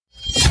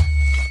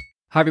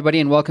Hi, everybody,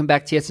 and welcome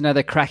back to yet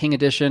another cracking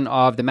edition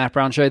of the Matt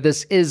Brown Show.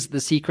 This is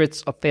the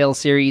Secrets of Fail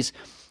series,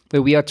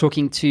 where we are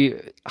talking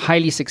to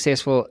highly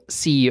successful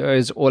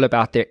CEOs all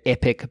about their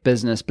epic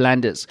business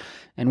blunders.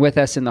 And with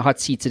us in the hot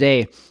seat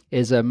today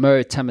is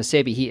Mo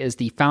Tamasebi. He is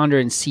the founder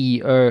and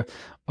CEO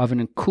of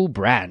a cool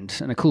brand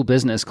and a cool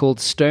business called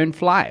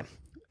StoneFly.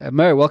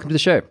 Mo, welcome to the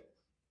show.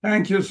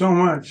 Thank you so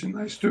much.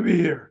 Nice to be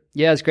here.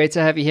 Yeah, it's great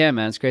to have you here,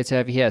 man. It's great to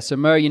have you here. So,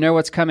 Mo, you know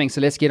what's coming,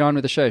 so let's get on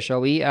with the show, shall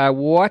we?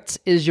 What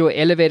is your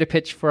elevator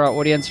pitch for our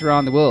audience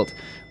around the world?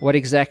 What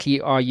exactly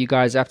are you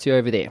guys up to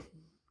over there?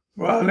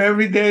 Well,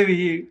 every day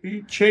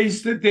we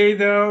chase the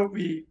data,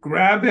 we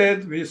grab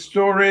it, we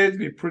store it,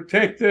 we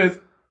protect it,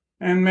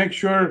 and make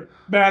sure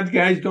bad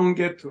guys don't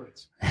get to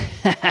it.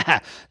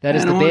 That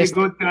is and the only best.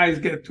 good guys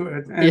get to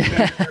it, and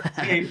they're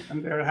safe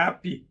and they're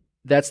happy.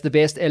 That's the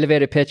best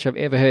elevator pitch I've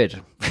ever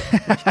heard.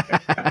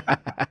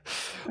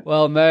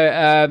 Well,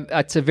 Mo,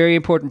 it's a very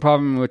important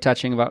problem we're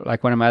touching about,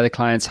 like one of my other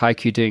clients,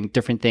 Haiku, doing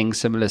different things,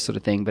 similar sort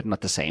of thing, but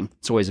not the same.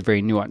 It's always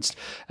very nuanced.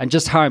 And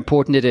just how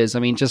important it is. I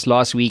mean, just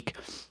last week,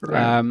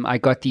 I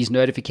got these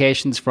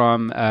notifications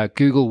from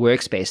Google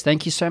Workspace.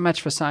 Thank you so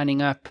much for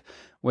signing up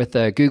with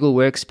Google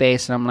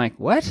Workspace. And I'm like,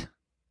 what?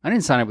 I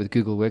didn't sign up with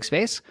Google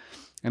Workspace.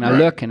 And I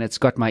look, and it's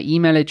got my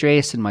email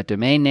address and my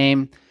domain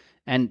name.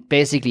 And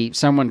basically,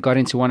 someone got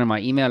into one of my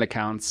email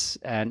accounts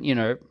and,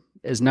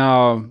 is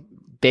now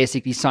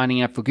basically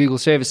signing up for Google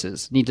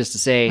services. Needless to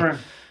say,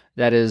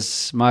 that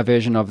is my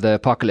version of the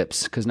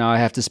apocalypse, because now I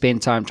have to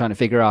spend time trying to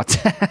figure out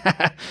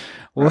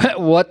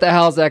what the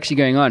hell's actually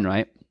going on,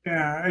 right?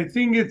 Yeah, I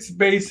think it's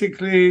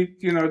basically,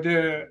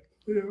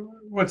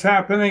 what's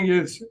happening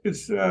is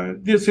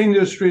this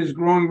industry is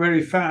growing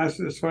very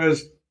fast as far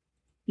as,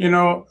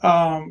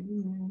 I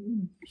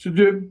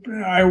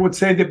would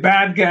say the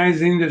bad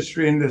guys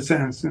industry in the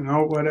sense,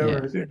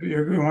 whatever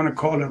you want to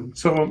call them.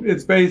 So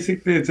it's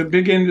a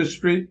big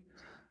industry,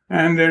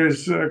 and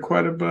there's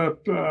quite a bit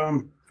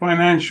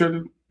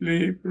financially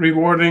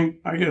rewarding,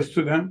 I guess,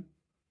 to them.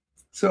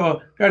 So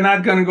they're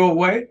not going to go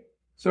away.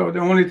 So the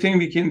only thing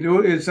we can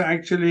do is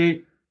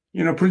actually,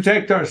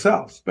 protect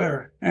ourselves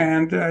better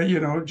and,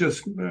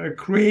 just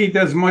create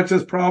as much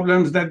as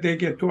problems that they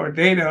get to our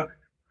data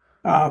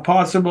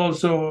possible,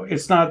 so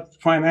it's not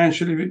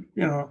financially,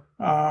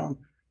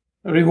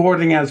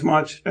 rewarding as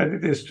much as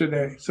it is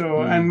today.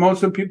 So, and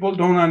most of the people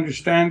don't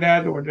understand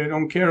that, or they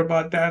don't care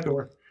about that,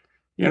 or,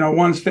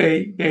 once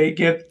they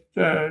get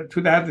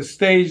to that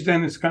stage,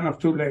 then it's kind of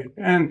too late.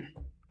 And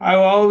I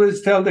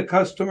always tell the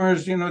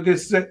customers,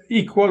 this is an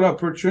equal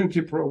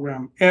opportunity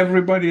program.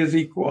 Everybody is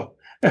equal.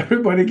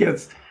 Everybody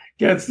gets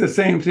the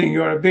same thing.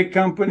 You're a big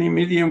company,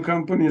 medium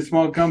company,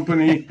 small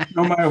company,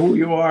 no matter who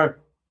you are,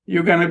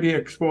 you're going to be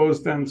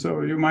exposed, and so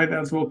you might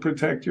as well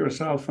protect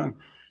yourself and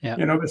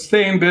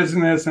stay in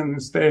business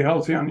and stay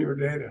healthy on your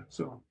data.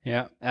 So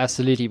yeah,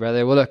 absolutely,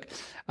 brother. Well, look,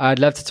 I'd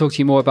love to talk to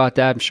you more about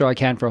that. I'm sure I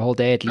can for a whole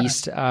day at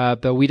least,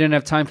 but we don't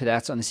have time for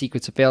that on the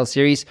Secrets of Fail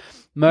series.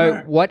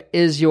 Mo, what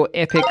is your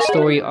epic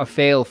story of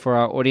fail for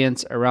our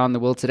audience around the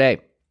world today?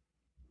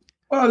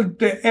 Well,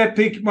 the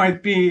epic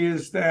might be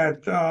is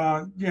that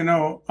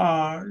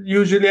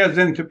usually as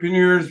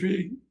entrepreneurs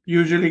we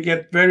usually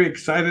get very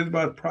excited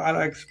about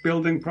products,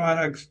 building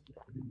products,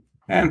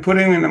 and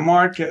putting them in the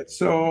market.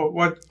 So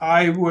what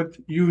I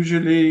would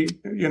usually,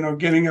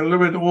 getting a little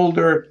bit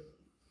older,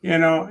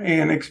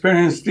 and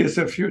experienced this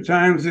a few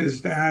times,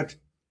 is that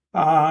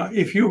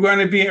if you're going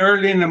to be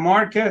early in the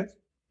market,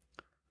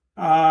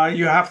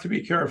 you have to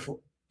be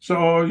careful.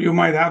 So you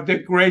might have the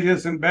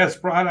greatest and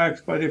best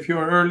products, but if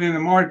you're early in the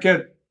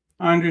market,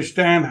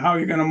 understand how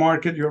you're going to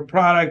market your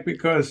product,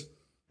 because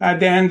at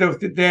the end of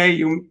the day,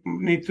 you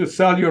need to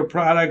sell your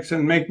products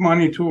and make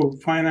money to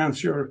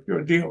finance your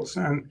deals.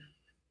 And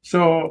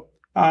so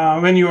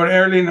when you are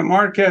early in the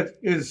market,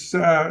 it's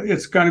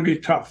going to be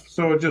tough.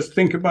 So just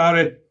think about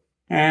it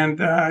and,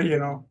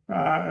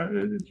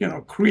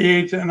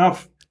 create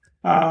enough,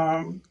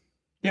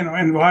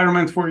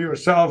 environment for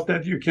yourself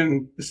that you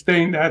can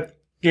stay in that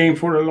game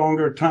for a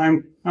longer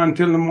time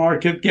until the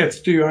market gets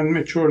to you and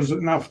matures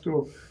enough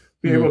to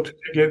be able to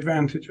take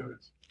advantage of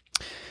it.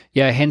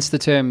 Yeah, hence the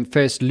term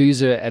first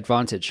loser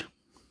advantage.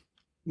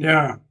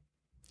 Yeah.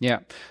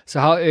 Yeah.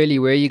 So how early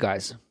were you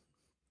guys?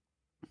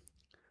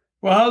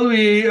 Well,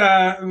 we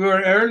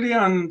were early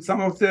on some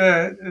of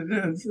the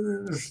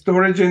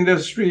storage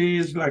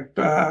industries. Like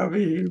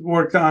we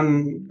worked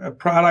on a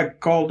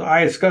product called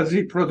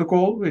iSCSI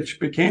protocol, which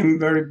became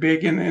very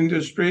big in the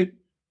industry.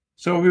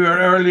 So we were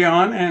early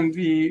on, and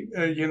we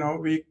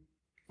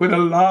put a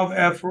lot of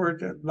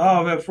effort,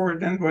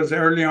 and was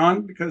early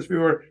on because we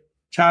were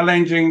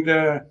challenging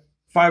the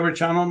fiber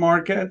channel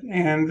market,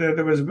 and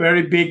there was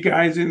very big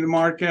guys in the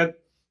market,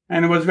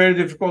 and it was very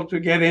difficult to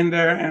get in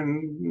there,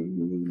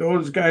 and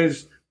those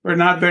guys were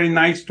not very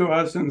nice to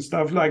us and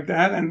stuff like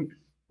that, and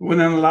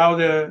wouldn't allow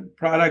the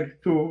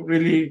product to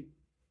really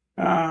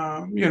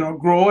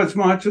grow as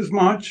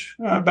much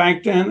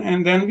back then.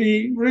 And then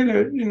we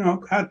really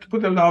had to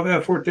put a lot of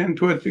effort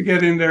into it to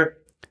get in there.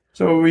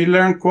 So we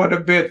learned quite a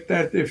bit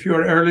that if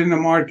you're early in the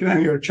market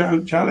and you're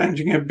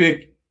challenging a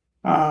big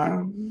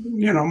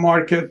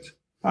market,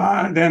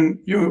 then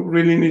you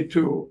really need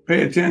to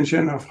pay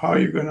attention of how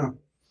you're going to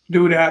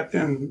do that,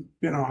 and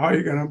how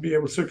you're going to be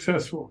able to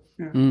successful.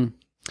 Yeah.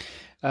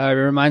 It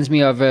reminds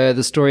me of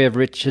the story of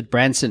Richard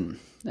Branson.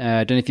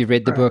 I don't know if you've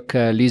read the book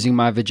Losing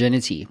My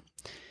Virginity.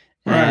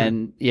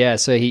 And yeah,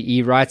 so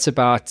he writes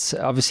about,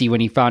 obviously when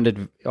he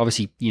founded,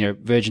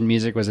 Virgin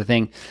Music was a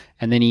thing.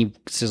 And then he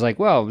says like,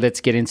 well, let's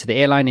get into the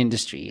airline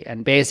industry.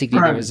 And basically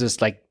there was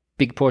this like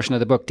big portion of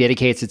the book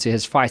dedicated to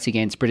his fight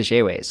against British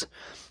Airways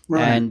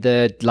and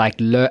the like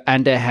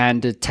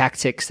underhanded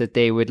tactics that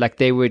they would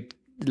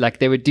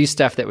do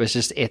stuff that was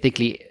just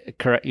ethically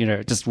correct,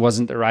 just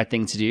wasn't the right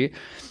thing to do.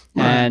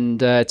 And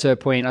to a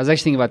point, I was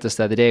actually thinking about this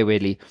the other day,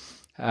 weirdly,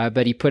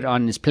 but he put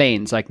on his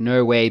planes like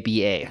 "No way,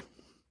 BA."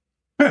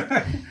 You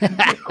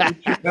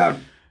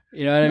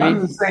know what I mean?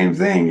 The same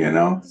thing,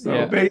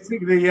 So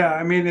basically,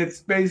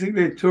 it's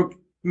basically took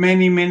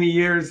many, many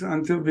years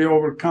until we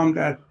overcome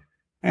that,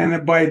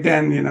 and by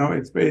then,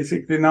 it's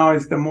basically now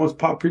it's the most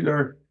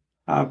popular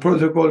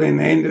protocol in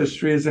the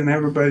industries, and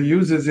everybody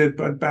uses it.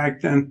 But back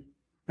then,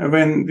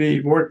 when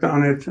we worked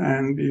on it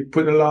and we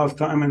put a lot of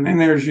time and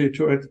energy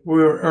to it, we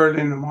were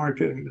early in the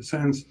market in the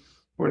sense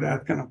for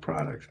that kind of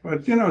products.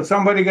 But,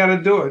 somebody got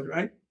to do it,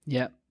 right?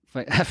 Yeah.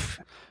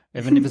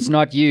 Even if it's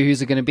not you,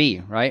 who's it going to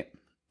be, right?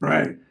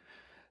 Right.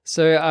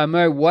 So,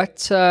 Mo,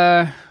 what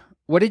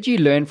did you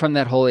learn from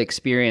that whole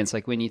experience?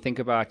 Like when you think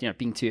about,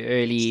 being too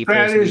early.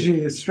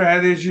 Strategy.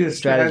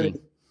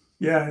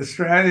 Yeah,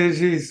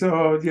 strategy.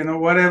 So,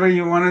 whatever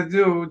you want to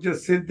do,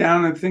 just sit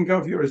down and think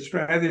of your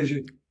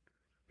strategy.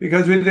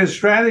 Because with the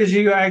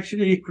strategy, you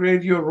actually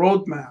create your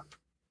roadmap,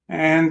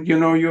 and,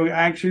 you're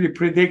actually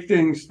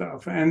predicting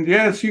stuff. And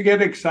yes, you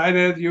get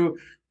excited.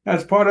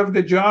 That's part of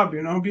the job,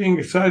 being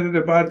excited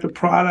about the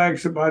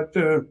products, about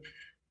the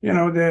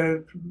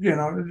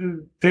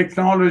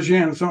technology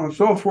and so on and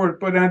so forth.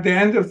 But at the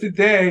end of the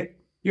day,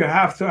 you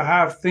have to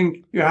have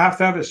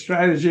a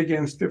strategy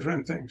against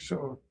different things.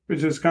 So,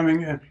 which is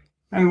coming in.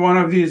 And one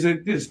of these,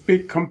 this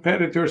big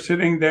competitor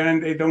sitting there,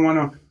 and they don't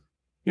want to,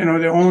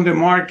 they own the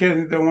market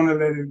and they want to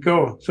let it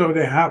go. So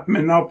they have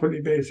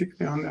monopoly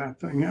basically on that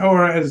thing,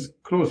 or as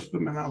close to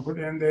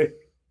monopoly. And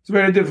it's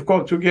very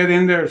difficult to get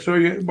in there.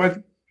 So,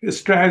 but the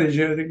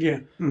strategy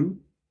again. Mm-hmm.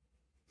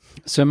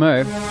 So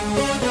Mo,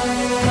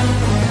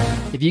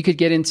 if you could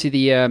get into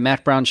the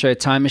Matt Brown Show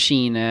time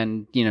machine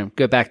and,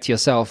 go back to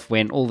yourself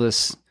when all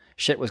this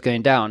shit was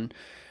going down,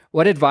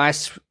 what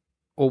advice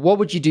or what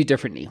would you do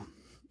differently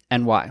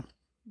and why?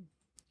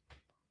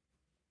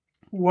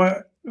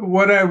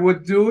 What I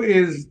would do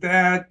is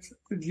that,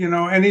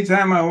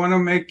 anytime I want to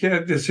make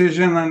a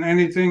decision on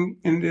anything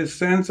in this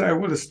sense, I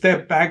would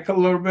step back a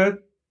little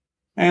bit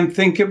and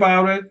think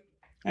about it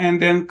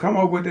and then come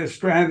up with a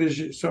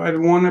strategy. So I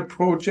don't want to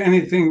approach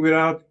anything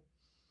without,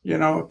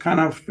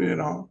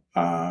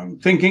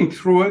 thinking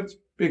through it,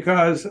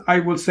 because I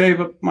will save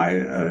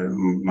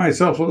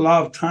myself a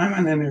lot of time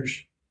and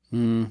energy,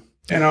 and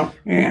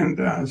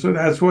so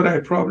that's what I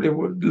probably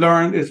would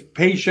learn is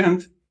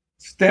patient,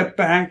 step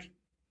back,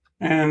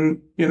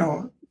 and,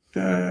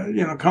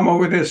 come up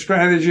with a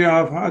strategy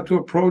of how to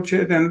approach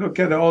it and look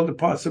at all the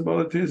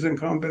possibilities and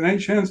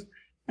combinations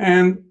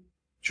and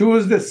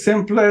choose the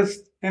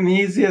simplest and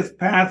easiest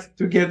path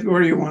to get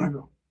where you want to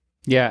go.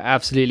 Yeah,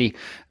 absolutely.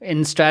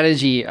 In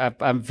strategy,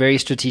 I'm very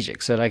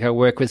strategic. So like I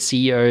work with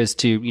CEOs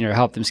to,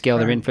 help them scale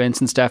their influence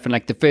and stuff. And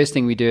like the first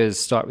thing we do is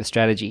start with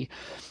strategy.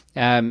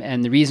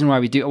 And the reason why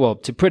we do,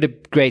 to put a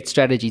great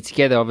strategy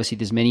together, obviously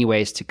there's many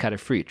ways to cut a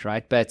fruit,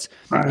 right? But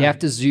you have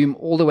to zoom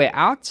all the way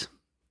out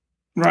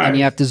and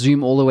you have to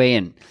zoom all the way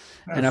in.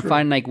 And I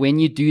find like when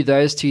you do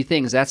those two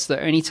things, that's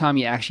the only time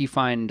you actually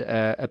find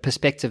a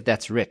perspective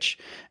that's rich.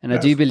 And I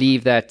do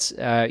believe that,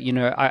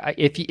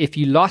 if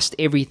you lost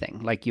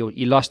everything, like you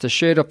lost a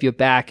shirt off your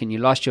back and you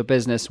lost your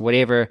business,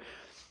 whatever,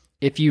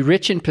 if you're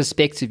rich in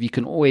perspective, you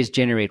can always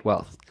generate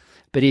wealth.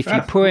 But if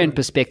you're poor in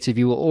perspective,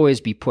 you will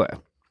always be poor.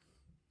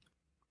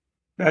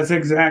 That's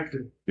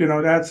exactly,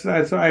 that's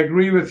I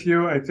agree with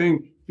you. I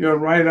think you're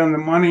right on the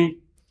money.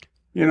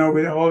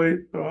 With all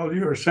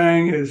you're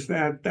saying is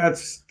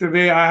that's the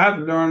way I have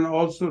learned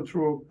also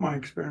through my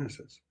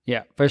experiences.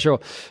 Yeah, for sure.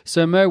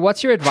 So Mo,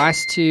 what's your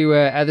advice to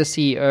other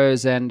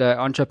CEOs and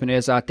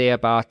entrepreneurs out there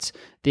about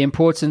the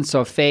importance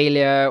of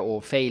failure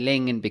or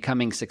failing and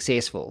becoming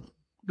successful?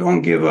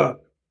 Don't give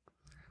up.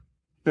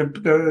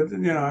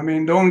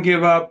 Don't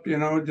give up,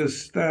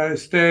 just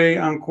stay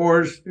on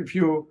course. If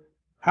you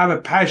have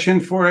a passion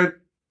for it,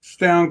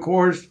 stay on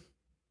course.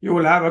 You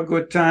will have a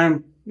good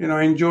time,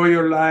 enjoy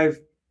your life.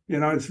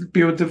 It's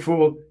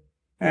beautiful,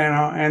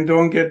 and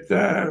don't get,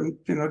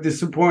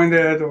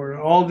 disappointed or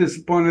all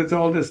disappointed,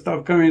 all this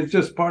stuff coming. It's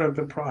just part of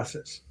the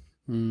process,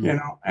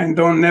 and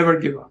don't never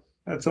give up.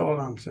 That's all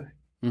I'm saying.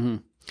 Mm-hmm.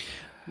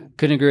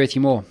 Couldn't agree with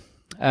you more.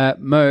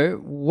 Mo,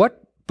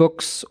 what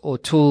books or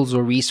tools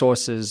or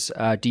resources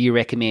do you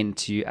recommend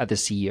to other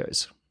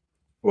CEOs?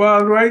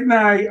 Well, right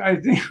now, I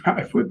think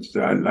I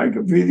like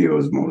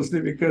videos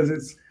mostly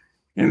because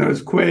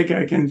it's quick.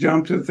 I can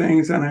jump to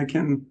things, and I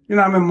can,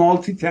 I'm a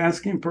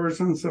multitasking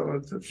person.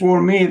 So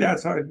for me,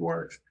 that's how it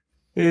works,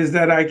 is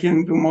that I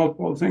can do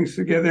multiple things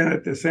together and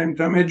at the same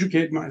time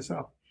educate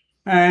myself.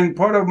 And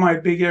part of my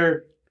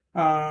bigger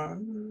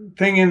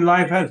thing in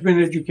life has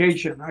been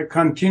education. I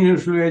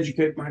continuously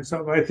educate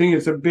myself. I think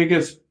it's the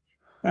biggest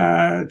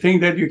thing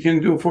that you can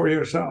do for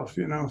yourself,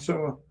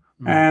 so,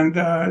 and,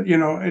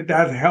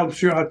 that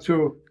helps you out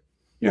to,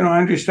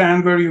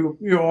 understand where you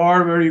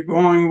are, where you're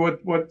going,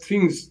 what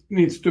things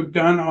needs to be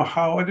done, or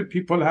how other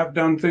people have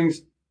done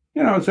things,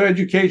 so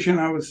education,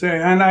 I would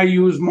say, and I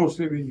use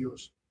mostly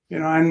videos,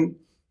 and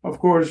of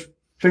course,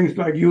 things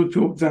like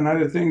YouTubes and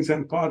other things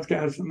and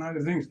podcasts and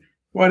other things,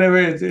 whatever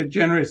it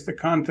generates the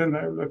content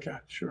I look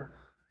at, sure.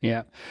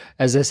 Yeah.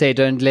 As I say,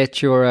 don't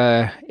let your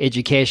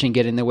education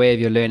get in the way of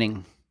your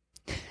learning.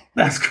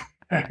 That's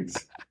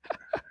correct.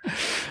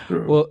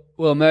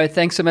 Well, Mo,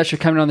 thanks so much for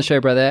coming on the show,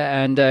 brother.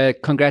 And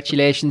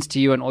congratulations to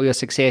you on all your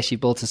success. You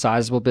built a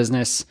sizable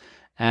business,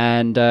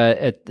 and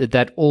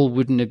that all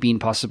wouldn't have been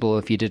possible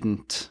if you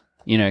didn't,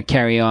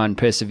 carry on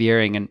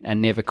persevering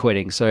and never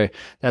quitting. So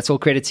that's all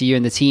credit to you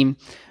and the team,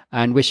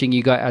 and wishing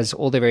you guys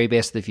all the very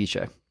best for the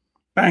future.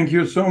 Thank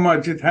you so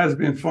much. It has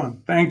been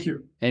fun. Thank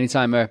you.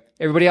 Anytime, Mo.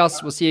 Everybody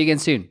else, we'll see you again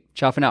soon.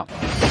 Ciao for now.